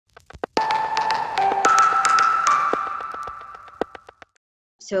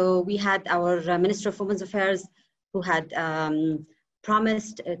So we had our Minister of Women's Affairs who had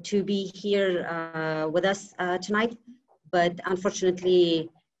promised to be here with us tonight, but unfortunately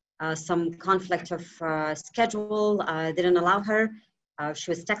some conflict of schedule didn't allow her.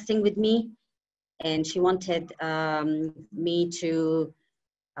 She was texting with me and she wanted me to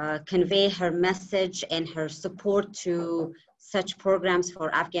convey her message and her support to such programs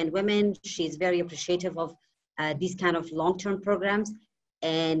for Afghan women. She's very appreciative of these kind of long-term programs.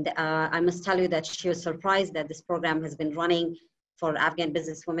 And I must tell you that she was surprised that this program has been running for Afghan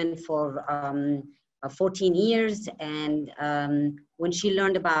businesswomen for 14 years. And when she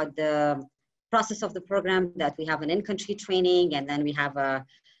learned about the process of the program, that we have an in-country training and then we have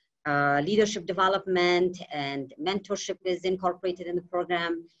a leadership development and mentorship is incorporated in the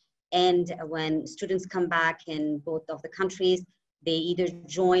program. And when students come back in both of the countries, they either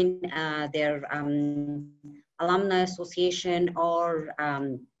join their alumni association or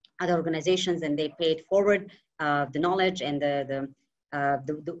other organizations, and they pay it forward, the knowledge and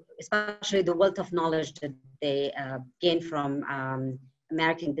especially the wealth of knowledge that they gain from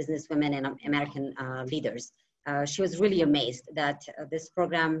American businesswomen and American leaders. She was really amazed that this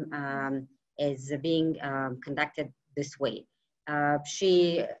program is being conducted this way.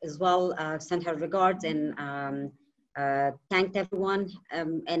 She as well sent her regards and thanked everyone.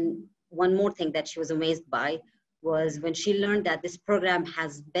 And one more thing that she was amazed by was when she learned that this program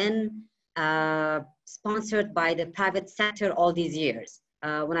has been sponsored by the private sector all these years.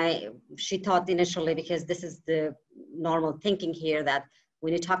 She thought initially, because this is the normal thinking here, that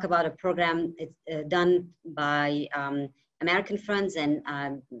when you talk about a program, it's done by American funds and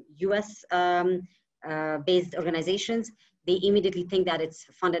US based organizations, they immediately think that it's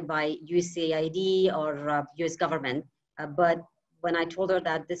funded by USAID or US government. But when I told her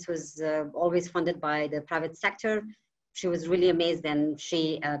that this was always funded by the private sector, she was really amazed, and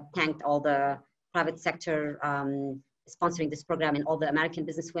she thanked all the private sector sponsoring this program and all the American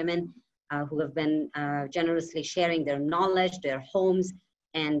businesswomen who have been generously sharing their knowledge, their homes,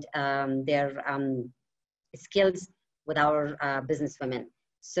 and their skills with our businesswomen.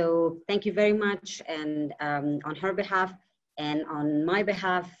 So thank you very much. And on her behalf and on my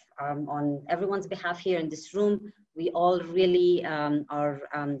behalf, on everyone's behalf here in this room, we all really are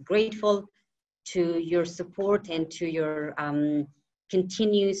grateful to your support and to your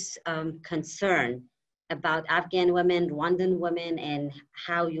continuous concern about Afghan women, Rwandan women, and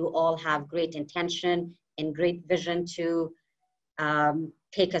how you all have great intention and great vision to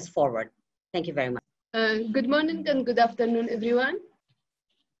take us forward. Thank you very much. Good morning and good afternoon, everyone.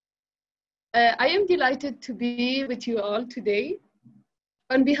 I am delighted to be with you all today.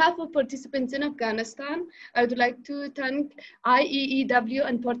 On behalf of participants in Afghanistan, I would like to thank IEEW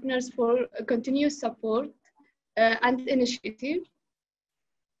and partners for continuous support and initiative.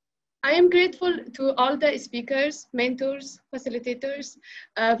 I am grateful to all the speakers, mentors, facilitators,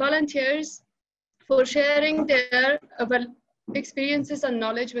 volunteers for sharing their experiences and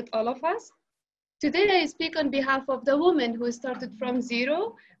knowledge with all of us. Today, I speak on behalf of the women who started from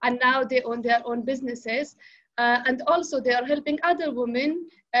zero and now they own their own businesses. And also they are helping other women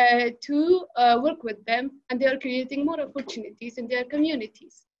to work with them, and they are creating more opportunities in their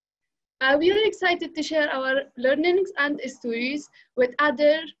communities. We are excited to share our learnings and stories with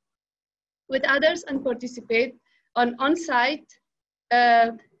others and participate on on-site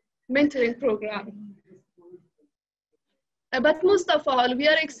mentoring program. But most of all, we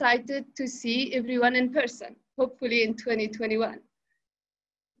are excited to see everyone in person, hopefully in 2021.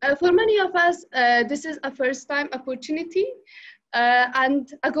 For many of us, this is a first-time opportunity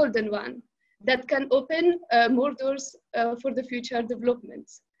and a golden one that can open more doors for the future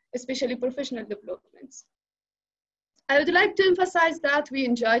developments, especially professional developments. I would like to emphasize that we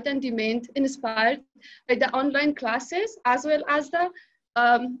enjoyed and remained inspired by the online classes as well as the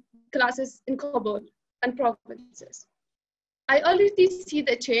classes in Kabul and provinces. I already see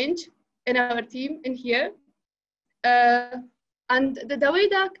the change in our team in here. And the way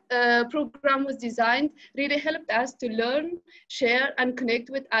that program was designed really helped us to learn, share, and connect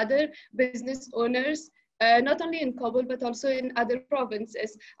with other business owners, not only in Kabul, but also in other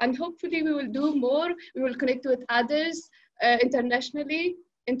provinces. And hopefully we will do more. We will connect with others internationally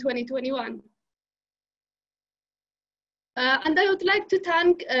in 2021. And I would like to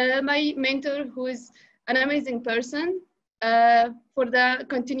thank my mentor, who is an amazing person, for the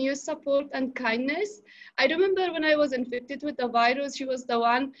continuous support and kindness. I remember when I was infected with the virus, she was the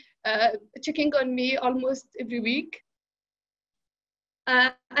one checking on me almost every week.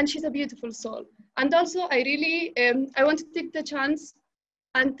 And she's a beautiful soul. And also, I really, I want to take the chance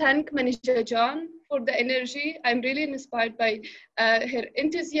and thank Manizha John for the energy. I'm really inspired by her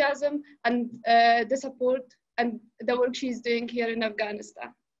enthusiasm and the support and the work she's doing here in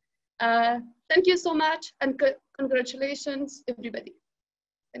Afghanistan. Thank you so much, and congratulations, everybody.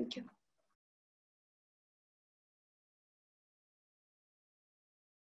 Thank you.